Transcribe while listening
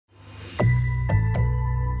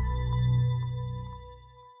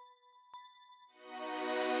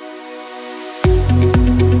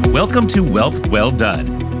Welcome to Wealth Well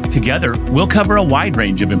Done. Together, we'll cover a wide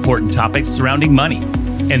range of important topics surrounding money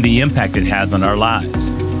and the impact it has on our lives.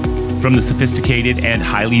 From the sophisticated and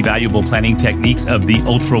highly valuable planning techniques of the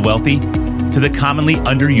ultra-wealthy to the commonly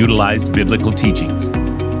underutilized biblical teachings.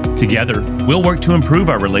 Together, we'll work to improve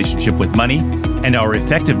our relationship with money and our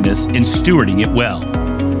effectiveness in stewarding it well.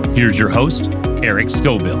 Here's your host, Eric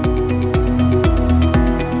Scovill.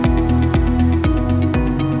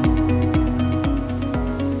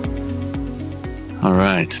 All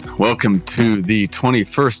right. Welcome to the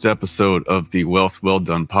 21st episode of the Wealth Well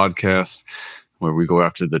Done podcast, where we go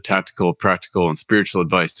after the tactical, practical, and spiritual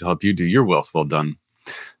advice to help you do your wealth well done.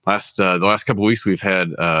 The last couple of weeks, we've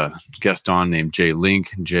had a guest on named Jay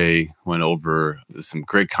Link. Jay went over some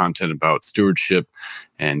great content about stewardship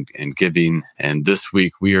and giving. And this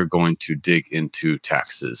week, we are going to dig into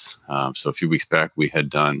taxes. So a few weeks back, we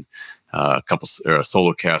had done a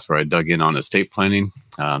solo casts where I dug in on estate planning.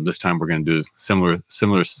 This time we're going to do similar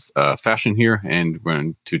fashion here, and we're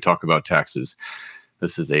going to talk about taxes.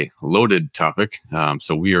 This is a loaded topic,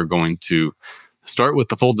 so we are going to start with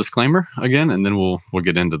the full disclaimer again, and then we'll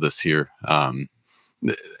get into this here.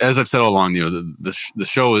 As I've said all along, the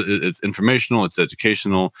show is informational, it's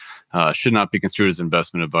educational, should not be construed as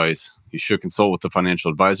investment advice. You should consult with a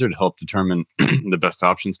financial advisor to help determine the best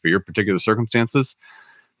options for your particular circumstances.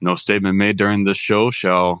 No statement made during this show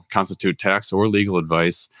shall constitute tax or legal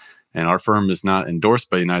advice, and our firm is not endorsed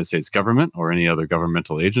by the United States government or any other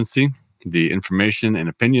governmental agency. The information and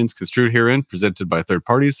opinions construed herein presented by third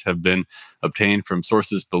parties have been obtained from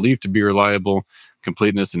sources believed to be reliable.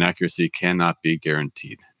 Completeness and accuracy cannot be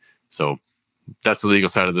guaranteed. So that's the legal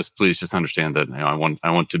side of this. Please just understand that I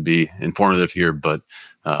want to be informative here, but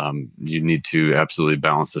you need to absolutely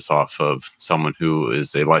balance this off of someone who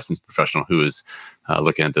is a licensed professional who is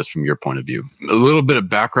looking at this from your point of view. A little bit of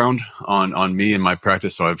background on me and my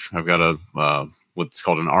practice. So I've got a what's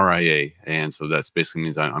called an RIA, and so that basically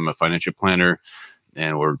means I'm a financial planner,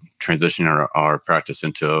 and we're transitioning our practice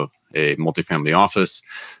into a multifamily office.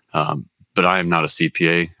 But I am not a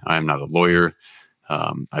CPA. I am not a lawyer.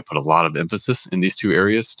 I put a lot of emphasis in these two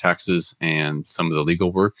areas, taxes and some of the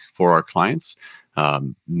legal work for our clients.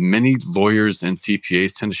 Many lawyers and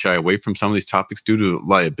CPAs tend to shy away from some of these topics due to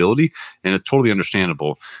liability, and it's totally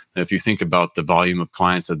understandable. If you think about the volume of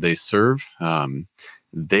clients that they serve,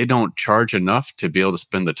 they don't charge enough to be able to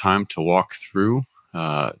spend the time to walk through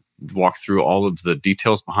all of the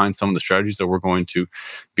details behind some of the strategies that we're going to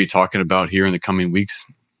be talking about here in the coming weeks.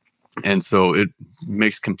 And so it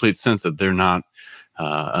makes complete sense that they're not,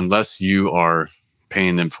 unless you are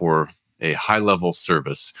paying them for a high-level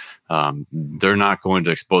service, they're not going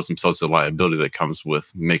to expose themselves to the liability that comes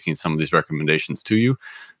with making some of these recommendations to you.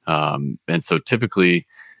 And so typically,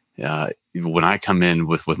 when I come in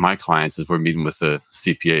with my clients, as we're meeting with a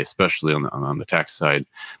CPA, especially on the tax side,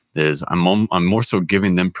 is I'm more so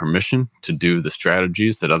giving them permission to do the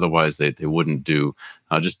strategies that otherwise they wouldn't do,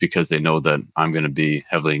 just because they know that I'm going to be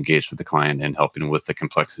heavily engaged with the client and helping with the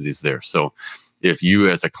complexities there. So if you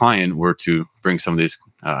as a client were to bring some of these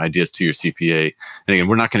ideas to your CPA, and again,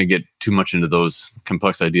 we're not going to get too much into those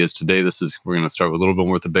complex ideas today. We're going to start with a little bit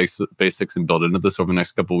more with the basics and build into this over the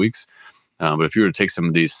next couple of weeks. But if you were to take some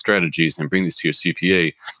of these strategies and bring these to your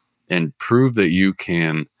CPA and prove that you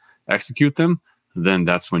can execute them, then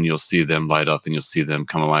that's when you'll see them light up and you'll see them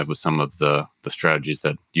come alive with some of the strategies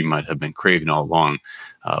that you might have been craving all along.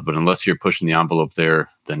 But unless you're pushing the envelope there,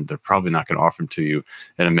 then they're probably not going to offer them to you,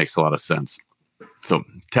 and it makes a lot of sense. So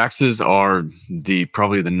taxes are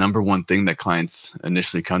probably the number one thing that clients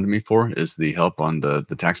initially come to me for, is the help on the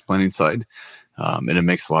tax planning side. And it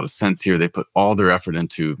makes a lot of sense here. They put all their effort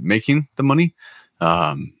into making the money.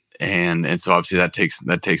 And so obviously that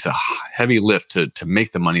takes a heavy lift to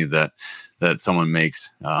make the money that someone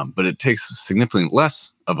makes. But it takes significantly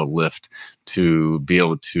less of a lift to be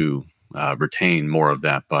able to retain more of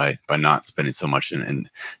that by not spending so much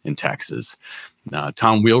in taxes.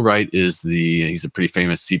 Tom Wheelwright he's a pretty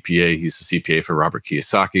famous CPA. He's the CPA for Robert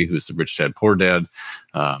Kiyosaki, who's the Rich Dad Poor Dad.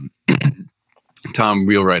 Tom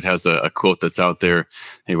Wheelwright has a quote that's out there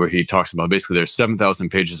where he talks about basically there's 7,000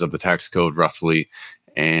 pages of the tax code roughly,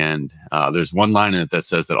 and there's one line in it that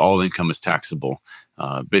says that all income is taxable.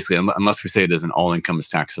 Basically, unless we say it isn't, all income is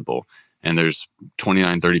taxable. And there's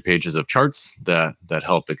 29, 30 pages of charts that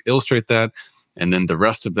help illustrate that. And then the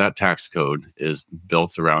rest of that tax code is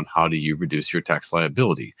built around how do you reduce your tax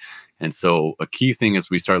liability. And so a key thing as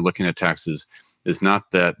we start looking at taxes is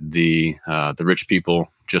not that the rich people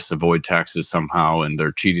just avoid taxes somehow and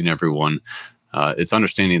they're cheating everyone. it's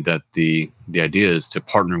understanding that the idea is to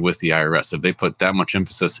partner with the IRS. If they put that much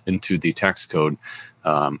emphasis into the tax code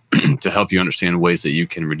to help you understand ways that you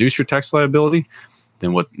can reduce your tax liability,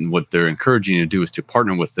 then what they're encouraging you to do is to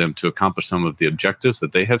partner with them to accomplish some of the objectives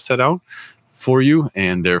that they have set out for you.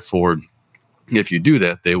 And therefore, if you do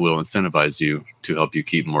that, they will incentivize you to help you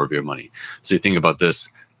keep more of your money. So you think about this,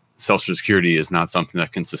 Social Security is not something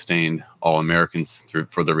that can sustain all Americans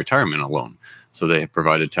for their retirement alone. So they have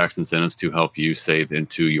provided tax incentives to help you save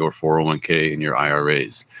into your 401k and your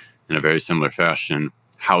IRAs. In a very similar fashion,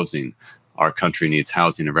 housing. Our country needs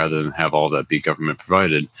housing, and rather than have all that be government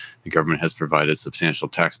provided, the government has provided substantial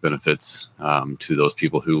tax benefits to those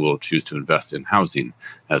people who will choose to invest in housing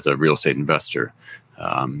as a real estate investor.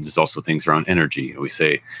 There's also things around energy. We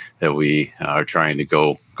say that we are trying to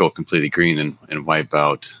go completely green and wipe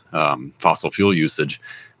out fossil fuel usage,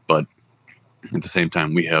 but at the same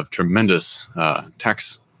time, we have tremendous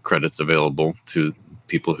tax credits available to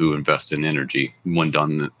people who invest in energy when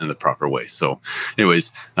done in the proper way. So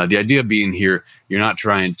anyways, the idea being here, you're not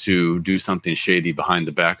trying to do something shady behind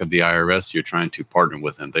the back of the IRS. You're trying to partner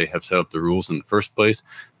with them. They have set up the rules in the first place.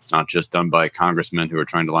 It's not just done by congressmen who are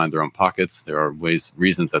trying to line their own pockets. There are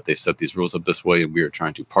reasons that they set these rules up this way, and we are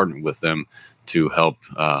trying to partner with them to help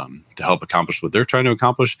accomplish what they're trying to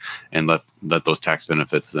accomplish, and let those tax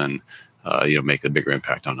benefits then make a bigger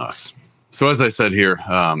impact on us. So as I said here,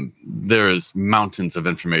 there is mountains of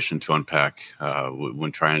information to unpack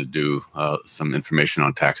when trying to do some information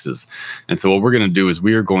on taxes. And so what we're going to do is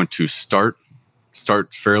we are going to start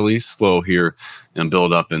fairly slow here and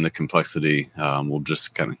build up in the complexity. We'll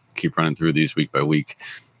just kind of keep running through these week by week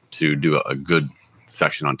to do a good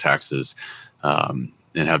section on taxes and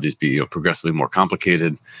have these be progressively more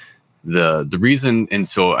complicated. The reason, and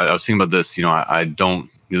so I was thinking about this, I don't,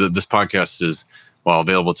 this podcast is, while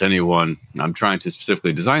available to anyone, I'm trying to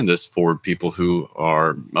specifically design this for people who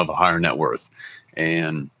are of a higher net worth.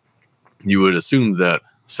 And you would assume that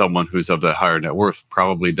someone who's of that higher net worth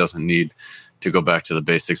probably doesn't need to go back to the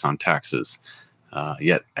basics on taxes.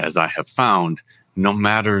 Yet, as I have found, no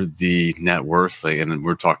matter the net worth, and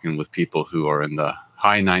we're talking with people who are in the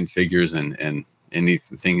high nine figures and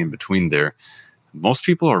anything in between there, most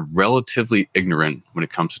people are relatively ignorant when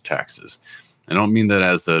it comes to taxes. I don't mean that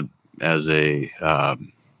as a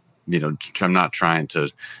I'm not trying to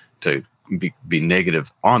be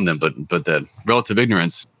negative on them, but that relative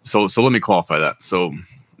ignorance. So let me qualify that. So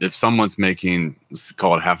if someone's making, let's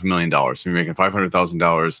call it $500,000, so you're making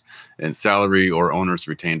 $500,000 in salary or owner's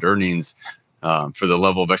retained earnings, for the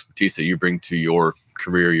level of expertise that you bring to your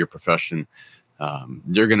career, your profession,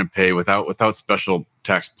 you're going to pay without special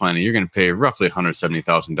tax planning, you're going to pay roughly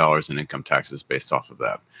 $170,000 in income taxes based off of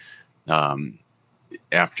that.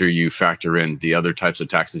 After you factor in the other types of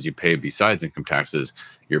taxes you pay besides income taxes,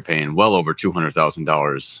 you're paying well over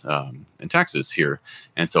 $200,000 in taxes here.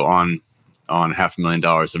 And so on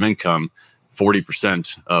 $500,000 of income,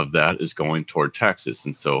 40% of that is going toward taxes.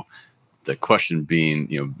 And so the question being,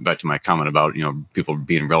 back to my comment about, people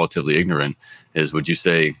being relatively ignorant, is would you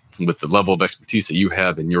say with the level of expertise that you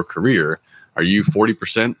have in your career, are you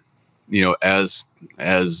 40%, as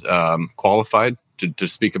qualified to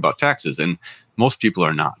speak about taxes? And most people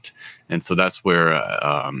are not. And so that's where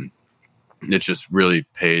it just really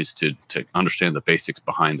pays to understand the basics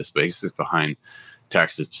behind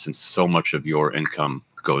taxes, since so much of your income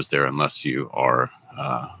goes there unless you are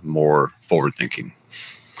more forward thinking.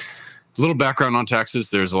 A little background on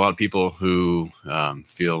taxes. There's a lot of people who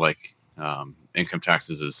feel like income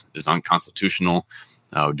taxes is unconstitutional.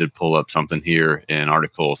 We did pull up something here in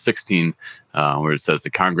Article 16, where it says the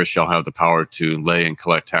Congress shall have the power to lay and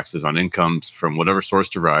collect taxes on incomes from whatever source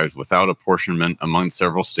derived without apportionment among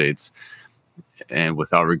several states and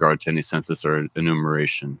without regard to any census or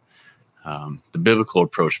enumeration. The biblical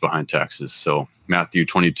approach behind taxes. So Matthew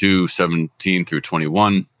 22:17 through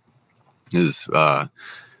 21 is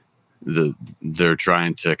they're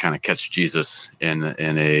trying to kind of catch Jesus in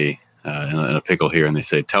a pickle here, and they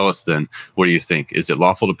say, "Tell us then, what do you think? Is it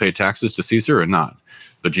lawful to pay taxes to Caesar or not?"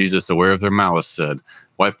 But Jesus, aware of their malice, said,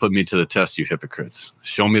 "Why put me to the test, you hypocrites?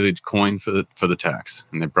 Show me the coin for the tax."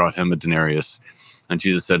 And they brought him a denarius. And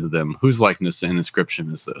Jesus said to them, "Whose likeness and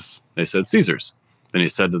inscription is this?" They said, "Caesar's." Then he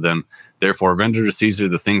said to them, "Therefore render to Caesar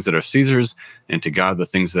the things that are Caesar's, and to God the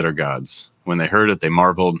things that are God's." When they heard it, they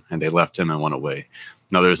marveled, and they left him and went away.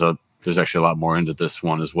 Now there's actually a lot more into this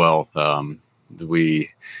one as well.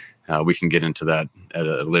 We can get into that at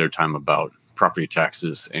a later time about property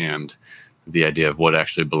taxes and the idea of what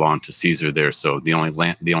actually belonged to Caesar there. So the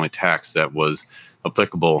only tax that was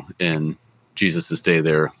applicable in Jesus's day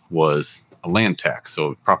there was a land tax,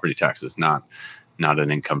 so property taxes, not not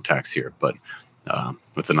an income tax here, but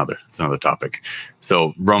it's another topic.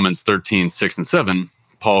 So Romans 13:6-7,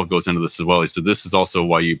 Paul goes into this as well. He said, "This is also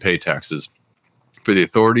why you pay taxes. For the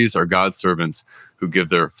authorities are God's servants who give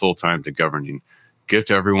their full time to governing. Give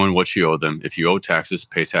to everyone what you owe them. If you owe taxes,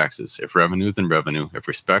 pay taxes. If revenue, then revenue. If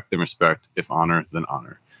respect, then respect. If honor, then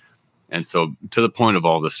honor." And so to the point of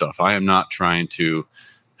all this stuff, I am not trying to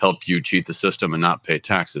help you cheat the system and not pay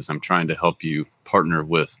taxes. I'm trying to help you partner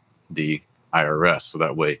with the IRS. So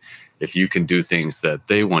that way, if you can do things that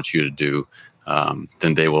they want you to do,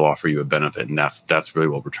 then they will offer you a benefit. And that's really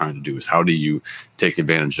what we're trying to do, is how do you take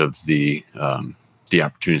advantage of the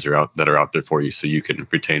opportunities that are out there for you so you can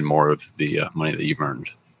retain more of the money that you've earned.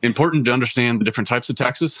 Important to understand the different types of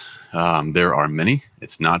taxes. There are many.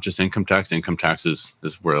 It's not just income tax. Income taxes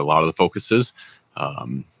is where a lot of the focus is.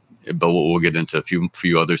 But we'll get into a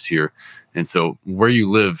few others here. And so where you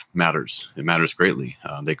live matters. It matters greatly.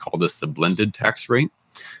 They call this the blended tax rate.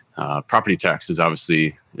 Property taxes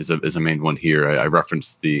obviously is a main one here. I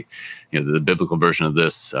referenced the biblical version of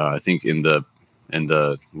this. I think in the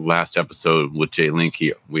last episode with Jay Link,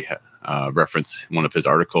 we referenced one of his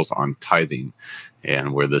articles on tithing,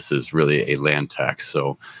 and where this is really a land tax.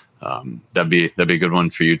 So that'd be a good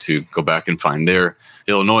one for you to go back and find there.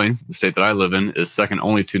 Illinois, the state that I live in, is second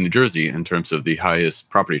only to New Jersey in terms of the highest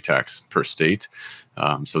property tax per state.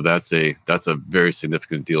 So that's a very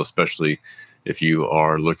significant deal, especially if you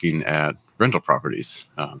are looking at rental properties.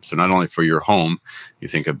 So not only for your home, you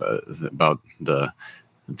think about the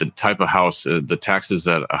type of house, the taxes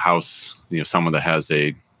that a house, someone that has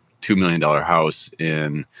a $2 million house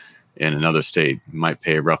in another state might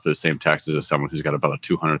pay roughly the same taxes as someone who's got about a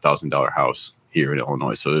 $200,000 house here in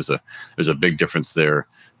Illinois. So there's a big difference there.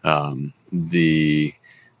 And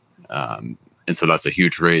so that's a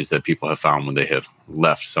huge raise that people have found when they have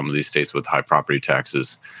left some of these states with high property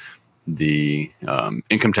taxes. The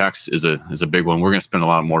income tax is a big one. We're going to spend a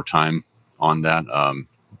lot more time on that,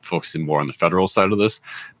 focusing more on the federal side of this.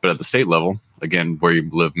 But at the state level, again, where you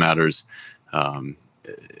live matters.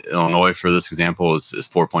 Illinois, for this example, is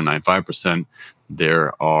 4.95%.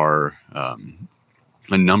 There are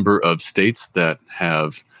a number of states that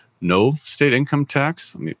have no state income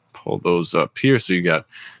tax. Let me pull those up here. So you got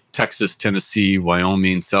Texas, Tennessee,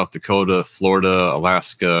 Wyoming, South Dakota, Florida,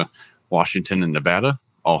 Alaska, Washington, and Nevada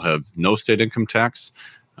all have no state income tax.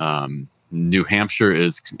 New Hampshire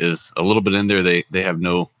is a little bit in there. They have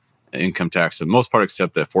no income tax for the most part,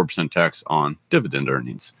 except that 4% tax on dividend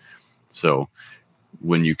earnings. So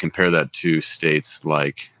when you compare that to states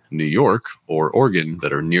like New York or Oregon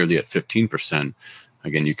that are nearly at 15%,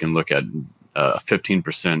 again, you can look at a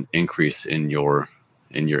 15% increase in your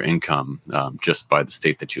income just by the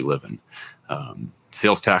state that you live in.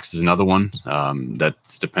 Sales tax is another one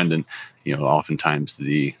that's dependent. Oftentimes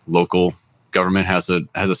the local government has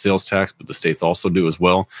a sales tax, but the states also do as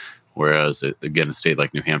well. Whereas, again, a state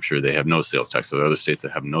like New Hampshire, they have no sales tax. So there are other states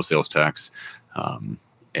that have no sales tax.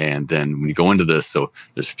 And then when you go into this, so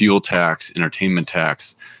there's fuel tax, entertainment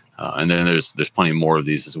tax, and then there's plenty more of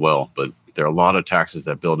these as well. But there are a lot of taxes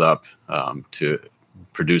that build up to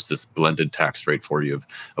produce this blended tax rate for you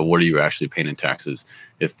of what are you actually paying in taxes.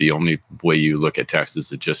 If the only way you look at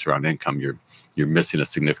taxes is just around income, you're missing a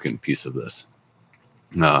significant piece of this.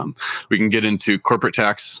 We can get into corporate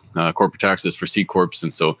tax. Corporate taxes for C corps,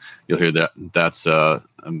 and so you'll hear that's a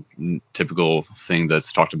typical thing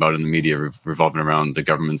that's talked about in the media revolving around the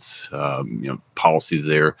government's policies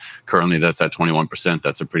there. Currently, that's at 21%.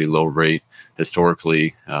 That's a pretty low rate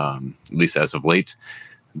historically, at least as of late.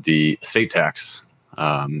 The estate tax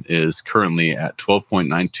is currently at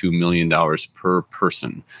 $12.92 million per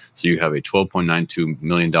person. So you have a $12.92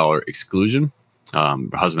 million exclusion.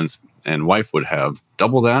 Husbands and wife would have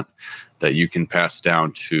double that you can pass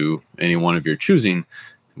down to any one of your choosing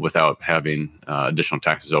without having additional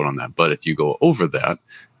taxes owed on that. But if you go over that,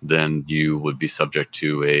 then you would be subject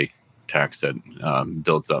to a tax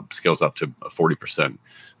that scales up to 40%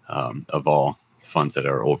 of all funds that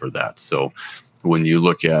are over that. So when you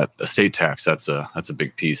look at estate tax, that's a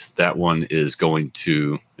big piece. That one is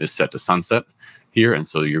set to sunset here, and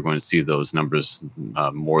so you're going to see those numbers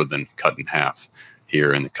more than cut in half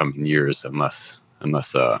here in the coming years, unless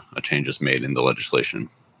a change is made in the legislation.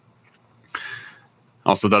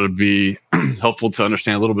 Also, that would be helpful to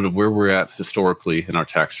understand a little bit of where we're at historically in our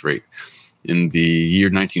tax rate. In the year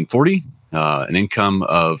 1940, an income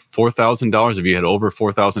of $4,000, if you had over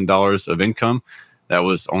 $4,000 of income, that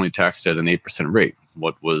was only taxed at an 8% rate.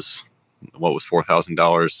 What was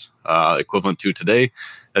 $4,000 equivalent to today?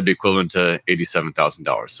 That'd be equivalent to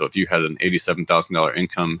 $87,000. So if you had an $87,000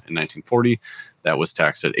 income in 1940, that was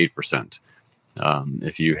taxed at 8%.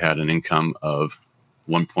 If you had an income of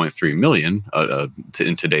 1.3 million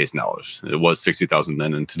in today's dollars, it was 60,000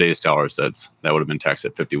 then. In today's dollars, that would have been taxed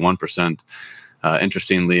at 51%.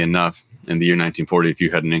 Interestingly enough, in the year 1940, if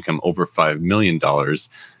you had an income over $5 million,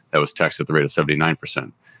 that was taxed at the rate of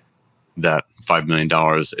 79%. That $5 million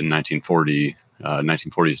in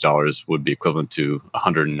 1940s dollars would be equivalent to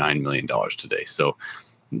 $109 million today. So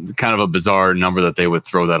kind of a bizarre number that they would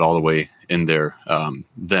throw that all the way in there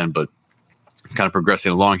then, but kind of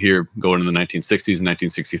progressing along here, going in the 1960s and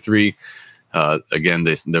 1963. Again,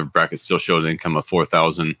 their bracket still showed an income of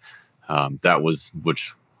 $4,000.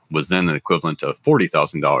 Which was then an equivalent of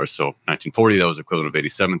 $40,000. So 1940, that was equivalent of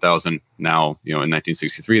 $87,000. Now, in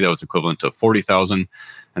 1963, that was equivalent to $40,000,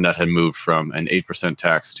 and that had moved from an 8%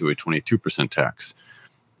 tax to a 22% tax.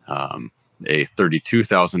 A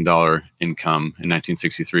 $32,000 income in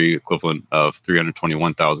 1963, equivalent of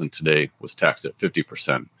 $321,000 today, was taxed at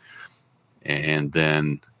 50%. And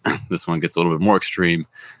then this one gets a little bit more extreme.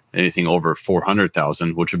 Anything over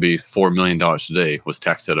 $400,000, which would be $4 million today, was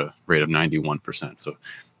taxed at a rate of 91%. So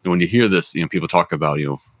when you hear this, people talk about,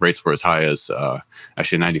 rates were as high as,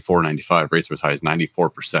 actually 94, 95, rates were as high as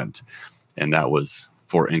 94%. And that was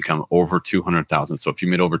for income over $200,000. So if you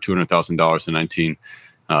made over $200,000 in the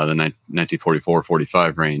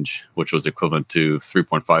 1944-45 range, which was equivalent to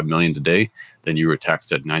 3.5 million today, then you were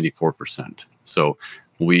taxed at 94%. So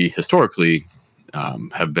we historically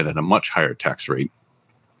have been at a much higher tax rate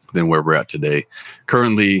than where we're at today.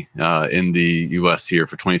 Currently, in the U.S. here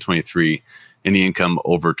for 2023, any income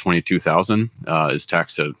over $22,000 is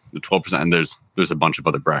taxed at 12%. And there's a bunch of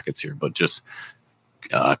other brackets here, but just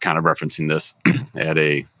kind of referencing this, at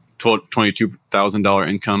a $22,000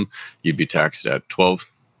 income, you'd be taxed at 12%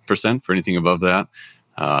 for anything above that.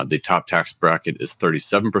 The top tax bracket is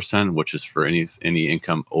 37%, which is for any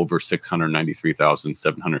income over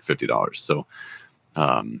 $693,750. So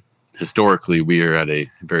historically, we are at a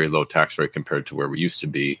very low tax rate compared to where we used to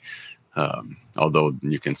be. Although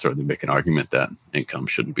you can certainly make an argument that income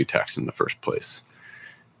shouldn't be taxed in the first place.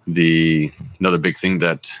 Another big thing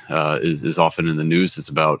that is often in the news is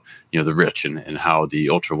about the rich and how the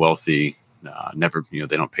ultra wealthy never they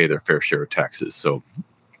don't pay their fair share of taxes. So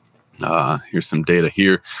here's some data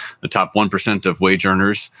here. The top 1% of wage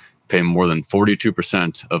earners pay more than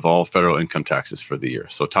 42% of all federal income taxes for the year.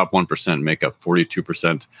 So top 1% make up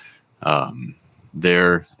 42%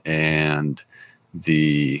 there, and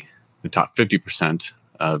the top 50%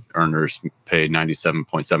 of earners pay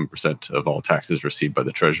 97.7% of all taxes received by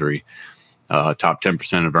the Treasury. Top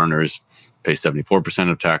 10% of earners pay 74%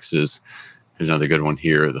 of taxes. Here's another good one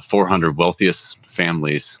here. The 400 wealthiest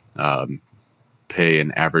families pay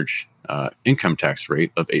an average income tax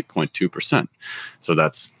rate of 8.2%. So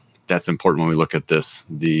that's important when we look at this.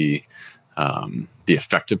 The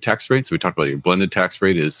effective tax rate. So we talked about your blended tax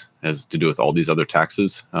rate has to do with all these other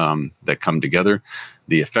taxes that come together.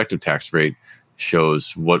 The effective tax rate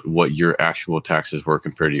shows what your actual taxes were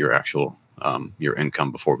compared to your actual your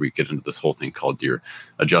income before we get into this whole thing called your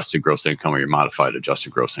adjusted gross income or your modified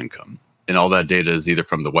adjusted gross income. And all that data is either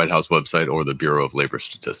from the White House website or the Bureau of Labor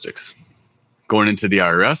Statistics. Going into the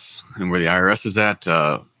IRS and where the IRS is at,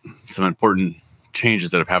 some important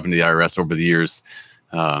changes that have happened to the IRS over the years.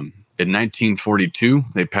 In 1942,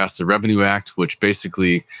 they passed the Revenue Act, which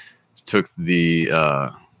basically took the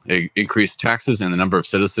increased taxes and the number of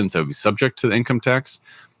citizens that would be subject to the income tax,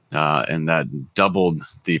 and that doubled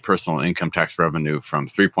the personal income tax revenue from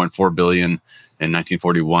 $3.4 billion in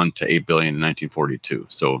 1941 to $8 billion in 1942.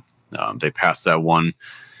 So they passed that one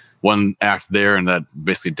act there, and that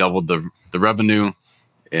basically doubled the revenue.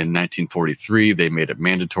 In 1943, they made it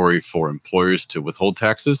mandatory for employers to withhold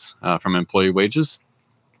taxes from employee wages.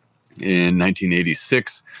 In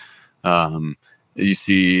 1986, you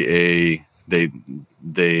see they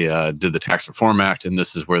did the Tax Reform Act, and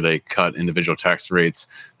this is where they cut individual tax rates.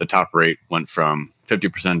 The top rate went from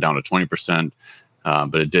 50% down to 20%,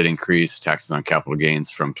 but it did increase taxes on capital gains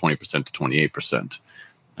from 20% to 28%.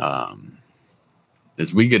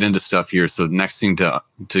 As we get into stuff here, so the next thing to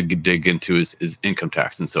dig into is income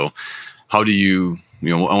tax. And so how do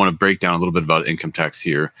I want to break down a little bit about income tax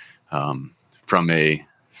here. From a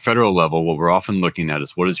federal level, what we're often looking at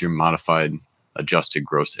is what is your modified adjusted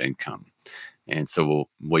gross income. And so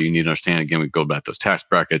what you need to understand, again, we go back to those tax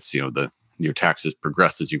brackets, your taxes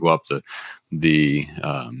progress as you go up.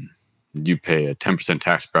 You pay a 10%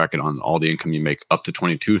 tax bracket on all the income you make up to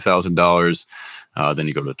 $22,000. Then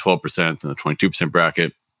you go to 12% and the 22%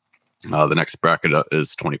 bracket. The next bracket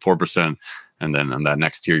is 24%. And then on that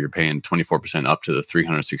next year, you're paying 24% up to the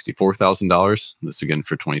 $364,000. This again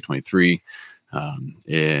for 2023.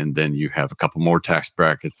 And then you have a couple more tax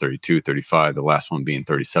brackets, 32, 35, the last one being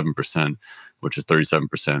 37%, which is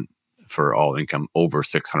 37% for all income over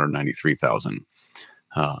 693,000.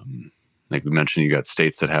 Like we mentioned, you got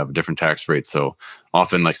states that have different tax rates. So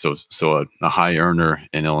often, a high earner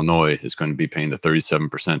in Illinois is going to be paying the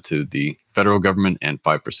 37% to the federal government and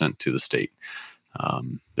 5% to the state.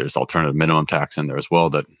 There's alternative minimum tax in there as well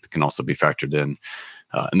that can also be factored in.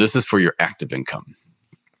 And this is for your active income.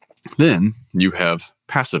 Then you have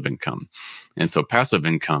passive income. And so passive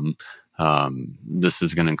income, this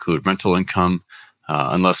is going to include rental income,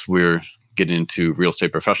 unless we're getting into real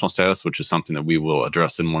estate professional status, which is something that we will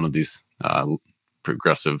address in one of these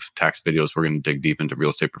progressive tax videos. We're going to dig deep into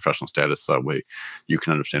real estate professional status, so that way you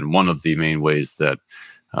can understand one of the main ways that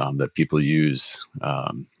that people use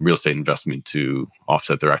real estate investment to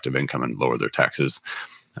offset their active income and lower their taxes.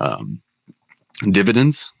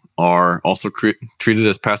 Dividends are also treated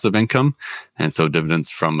as passive income. And so dividends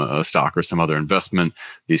from a stock or some other investment,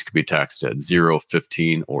 these could be taxed at 0,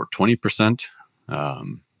 15, or 20%,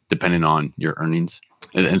 depending on your earnings.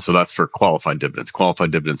 And so that's for qualified dividends.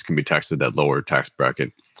 Qualified dividends can be taxed at that lower tax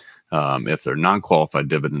bracket. If they're non-qualified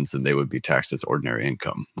dividends, then they would be taxed as ordinary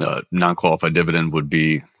income. Non-qualified dividend would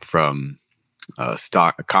be from a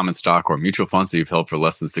common stock or mutual funds that you've held for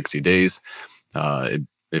less than 60 days.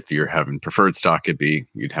 If you're having preferred stock,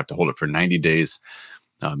 you'd have to hold it for 90 days.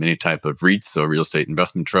 Any type of REITs, so real estate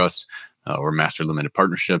investment trust, or master limited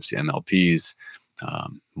partnerships, MLPs,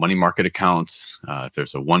 money market accounts, if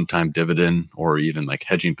there's a one-time dividend, or even like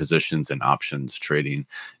hedging positions and options trading,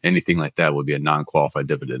 anything like that would be a non-qualified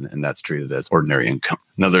dividend, and that's treated as ordinary income.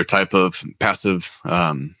 Another type of passive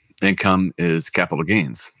income is capital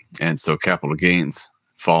gains. And so capital gains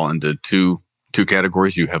fall into two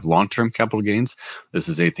categories. You have long-term capital gains. This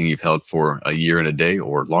is anything you've held for a year and a day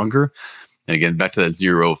or longer. And again, back to that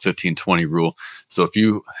 0, 15, 20 rule. So if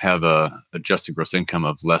you have a adjusted gross income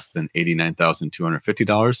of less than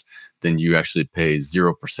 $89,250, then you actually pay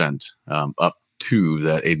 0% up to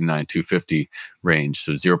that $89,250 range.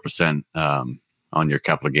 So 0% on your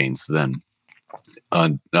capital gains. Then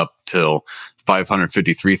up till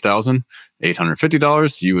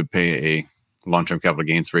 $553,850, you would pay a long-term capital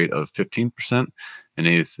gains rate of 15%, and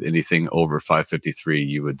anything over 553,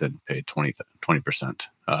 you would then pay 20%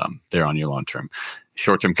 there on your long-term.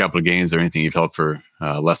 Short-term capital gains are anything you've held for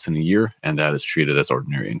less than a year, and that is treated as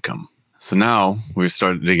ordinary income. So now we've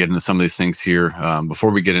started to get into some of these things here.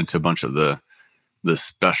 Before we get into a bunch of the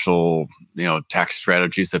special, tax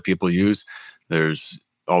strategies that people use, there's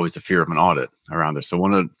always the fear of an audit around there. So I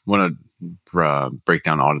want to break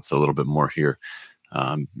down audits a little bit more here.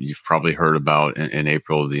 You've probably heard about in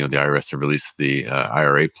April, the IRS have released the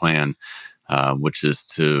IRA plan, which is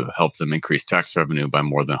to help them increase tax revenue by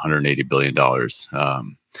more than $180 billion.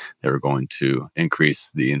 They were going to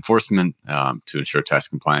increase the enforcement to ensure tax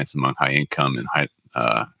compliance among high income and high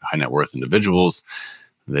net worth individuals.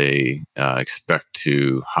 They expect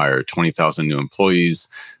to hire 20,000 new employees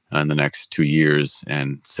in the next 2 years,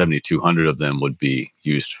 and 7,200 of them would be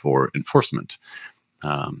used for enforcement.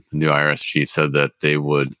 The new IRS chief said that they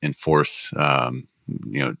would enforce,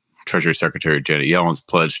 Treasury Secretary Janet Yellen's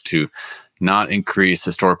pledge to not increase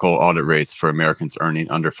historical audit rates for Americans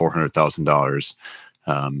earning under $400,000.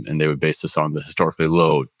 And they would base this on the historically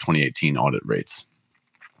low 2018 audit rates.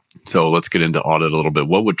 So let's get into audit a little bit.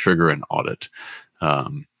 What would trigger an audit?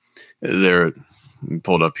 There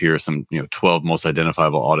pulled up here some 12 most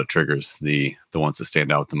identifiable audit triggers. The ones that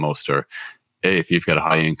stand out the most are, A, if you've got a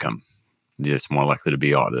high income, it's more likely to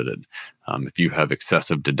be audited. If you have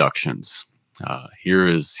excessive deductions,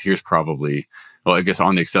 here's probably, well, I guess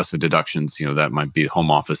on the excessive deductions, that might be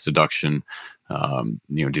home office deduction,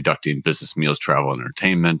 deducting business meals, travel, and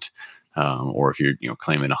entertainment, or if you're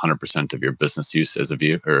claiming 100% of your business use as a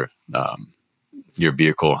vehicle, or your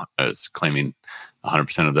vehicle as claiming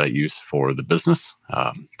 100% of that use for the business,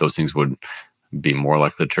 those things would be more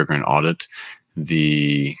likely to trigger an audit.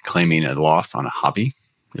 The claiming a loss on a hobby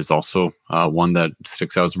is also one that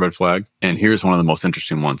sticks out as a red flag. And here's one of the most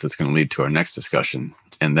interesting ones that's going to lead to our next discussion,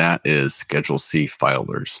 and that is Schedule C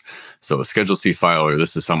filers. So a Schedule C filer,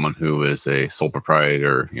 this is someone who is a sole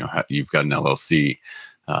proprietor, you've got an LLC,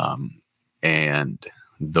 and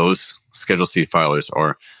those Schedule C filers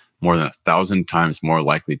are more than 1,000 times more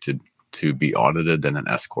likely to be audited than an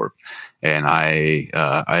S corp. And I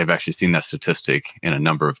have actually seen that statistic in a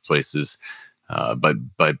number of places, but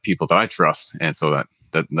by people that I trust, and so that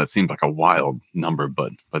seems like a wild number,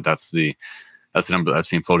 but that's the number that I've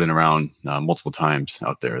seen floating around multiple times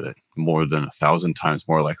out there, that more than 1,000 times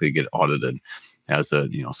more likely to get audited as a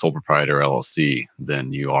sole proprietor LLC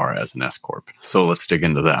than you are as an S corp. So let's dig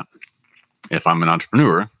into that. if I'm an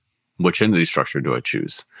entrepreneur, which entity structure do I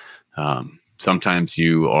choose? Sometimes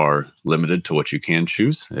you are limited to what you can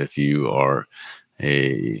choose. If you are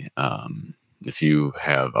if you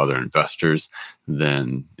have other investors,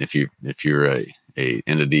 then if you're a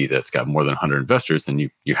entity that's got more than 100 investors, then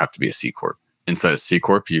you have to be a C corp. Inside a C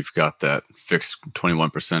corp, you've got that fixed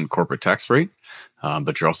 21% corporate tax rate,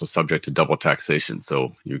 but you're also subject to double taxation.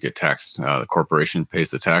 So you get taxed. The corporation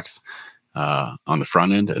pays the tax on the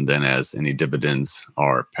front end, and then as any dividends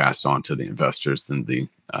are passed on to the investors, then the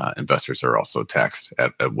investors are also taxed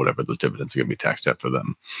at whatever those dividends are going to be taxed at for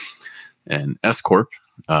them. And S corp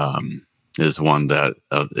is one that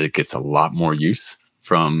it gets a lot more use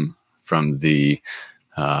from the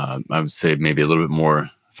I would say maybe a little bit more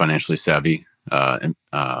financially savvy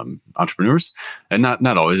entrepreneurs, and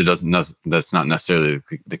not always. It doesn't. That's not necessarily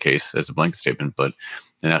the case as a blanket statement, but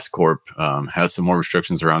an S corp has some more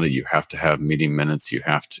restrictions around it. You have to have meeting minutes. You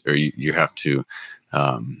have to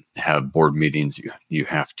have board meetings. You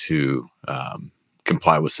have to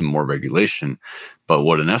comply with some more regulation. But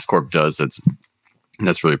what an S corp does that's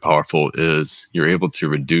really powerful is you're able to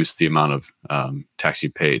reduce the amount of tax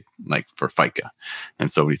you pay, like for FICA.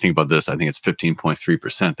 And so when you think about this, I think it's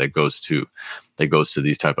 15.3% that goes to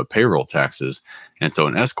these type of payroll taxes. And so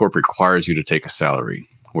an S corp requires you to take a salary,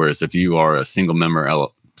 whereas if you are a single member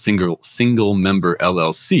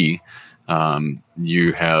LLC,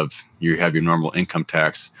 you have your normal income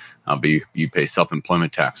tax, but you pay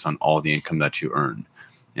self-employment tax on all the income that you earn.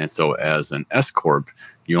 And so as an S corp,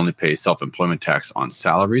 you only pay self-employment tax on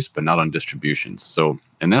salaries, but not on distributions. So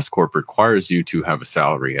an S corp requires you to have a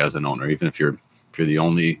salary as an owner, even if you're the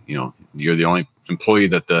only employee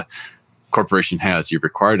that the corporation has. You're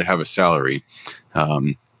required to have a salary.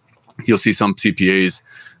 You'll see some CPAs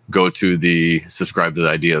subscribe to the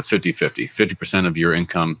idea of 50-50. 50% of your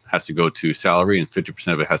income has to go to salary and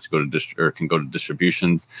 50% of it has to go to can go to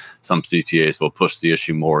distributions. Some CPAs will push the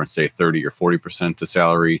issue more and say 30 or 40% to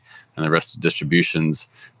salary and the rest to distributions.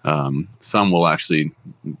 Some will actually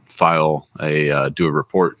do a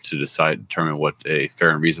report to determine what a fair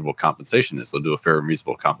and reasonable compensation is. They'll do a fair and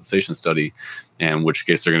reasonable compensation study, in which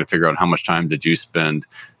case they're going to figure out how much time did you spend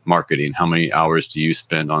marketing, how many hours do you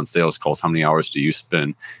spend on sales calls, how many hours do you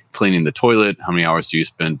spend cleaning the toilet, how many hours do you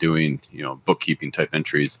spend doing bookkeeping type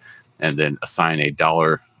entries, and then assign a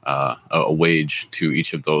dollar a wage to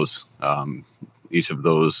each of those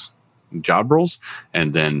job roles,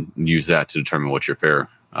 and then use that to determine what your fair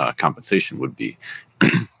compensation would be.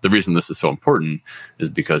 The reason this is so important is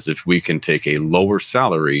because if we can take a lower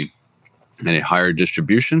salary and a higher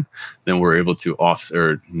distribution, then we're able to offset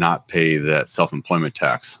or not pay that self-employment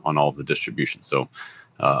tax on all of the distribution. So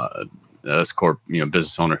S corp,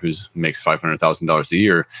 business owner who makes $500,000 a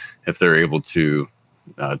year, if they're able to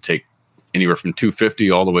take anywhere from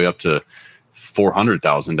 $250,000 all the way up to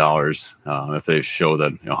 $400,000, if they show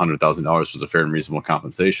that $100,000 was a fair and reasonable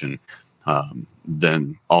compensation,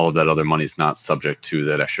 then all of that other money is not subject to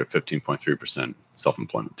that extra 15.3%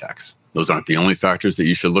 self-employment tax. Those aren't the only factors that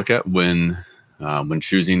you should look at when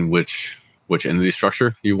choosing which entity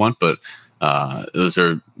structure you want, but those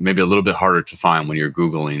are maybe a little bit harder to find when you're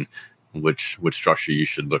Googling which structure you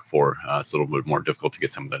should look for. It's a little bit more difficult to get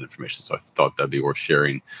some of that information, so I thought that'd be worth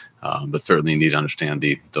sharing. But certainly you need to understand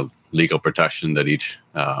the legal protection that each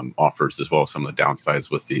offers, as well as some of the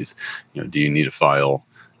downsides with these. Do you need to file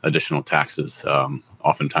additional taxes?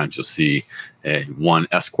 Oftentimes you'll see one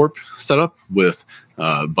S corp set up with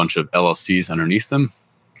a bunch of LLCs underneath them,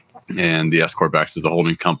 and the S corp acts as a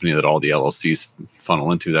holding company that all the LLCs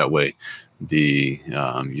funnel into. That way,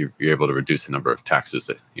 you're able to reduce the number of taxes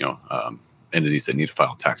that entities that need to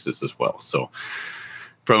file taxes as well. So,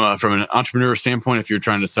 from an entrepreneur standpoint, if you're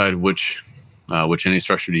trying to decide which entity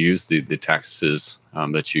structure to use, the taxes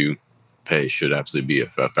that you pay should absolutely be a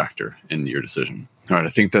factor in your decision. All right, I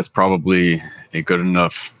think that's probably a good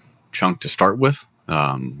enough chunk to start with.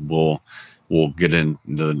 We'll get in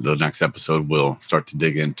the next episode. We'll start to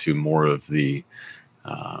dig into more of the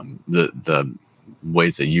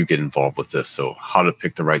ways that you get involved with this. So how to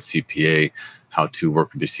pick the right CPA, how to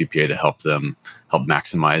work with your CPA to help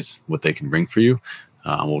maximize what they can bring for you.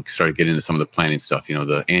 We'll start to get into some of the planning stuff.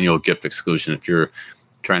 The annual gift exclusion. If you're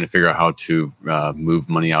trying to figure out how to move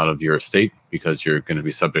money out of your estate because you're going to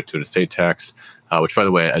be subject to an estate tax, which, by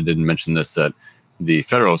the way, I didn't mention this, that the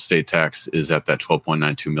federal estate tax is at that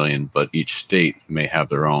 $12.92 million, but each state may have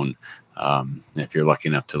their own. If you're lucky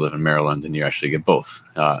enough to live in Maryland, then you actually get both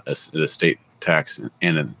an estate tax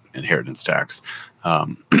and an inheritance tax.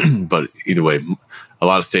 But either way, a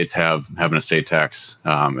lot of states have an estate tax.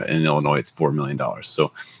 In Illinois, it's $4 million.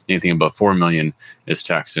 So anything above $4 million is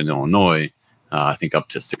taxed in Illinois. I think up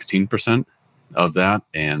to 16%. of that.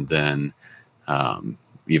 And then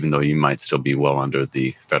even though you might still be well under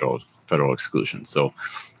the federal exclusion. So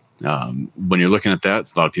when you're looking at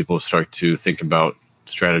that, a lot of people start to think about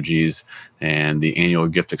strategies, and the annual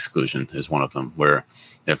gift exclusion is one of them, where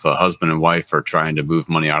if a husband and wife are trying to move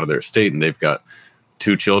money out of their estate and they've got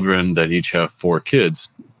 2 children that each have 4 kids,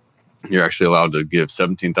 you're actually allowed to give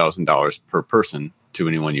 $17,000 per person to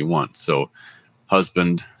anyone you want. So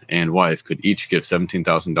husband and wife could each give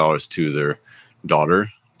 $17,000 to their daughter,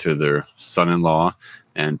 to their son-in-law,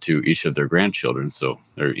 and to each of their grandchildren. So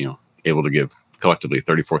they're able to give collectively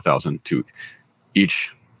 $34,000 to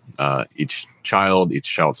each child,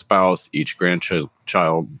 each child's spouse, each grandchild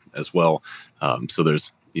as well. So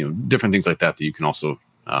there's different things like that you can also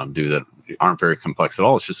do that aren't very complex at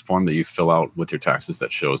all. It's just a form that you fill out with your taxes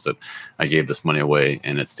that shows that I gave this money away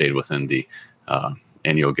and it stayed within the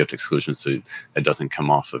annual gift exclusion, so it doesn't come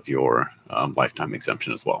off of your lifetime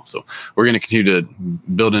exemption as well. So we're going to continue to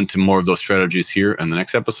build into more of those strategies here in the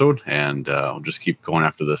next episode, and we'll just keep going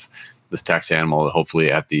after this tax animal.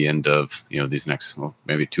 Hopefully at the end of these next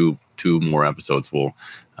maybe two more episodes, we'll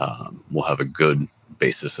have a good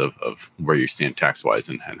basis of where you stand tax wise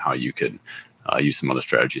and how you could use some other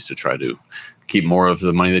strategies to try to keep more of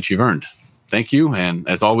the money that you've earned. Thank you. And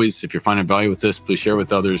as always, if you're finding value with this, please share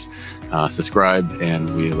with others, subscribe,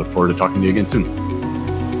 and we look forward to talking to you again soon.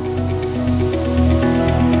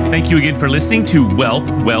 Thank you again for listening to Wealth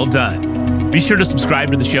Well Done. Be sure to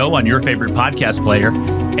subscribe to the show on your favorite podcast player,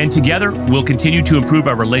 and together we'll continue to improve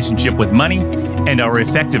our relationship with money and our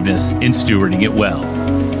effectiveness in stewarding it well.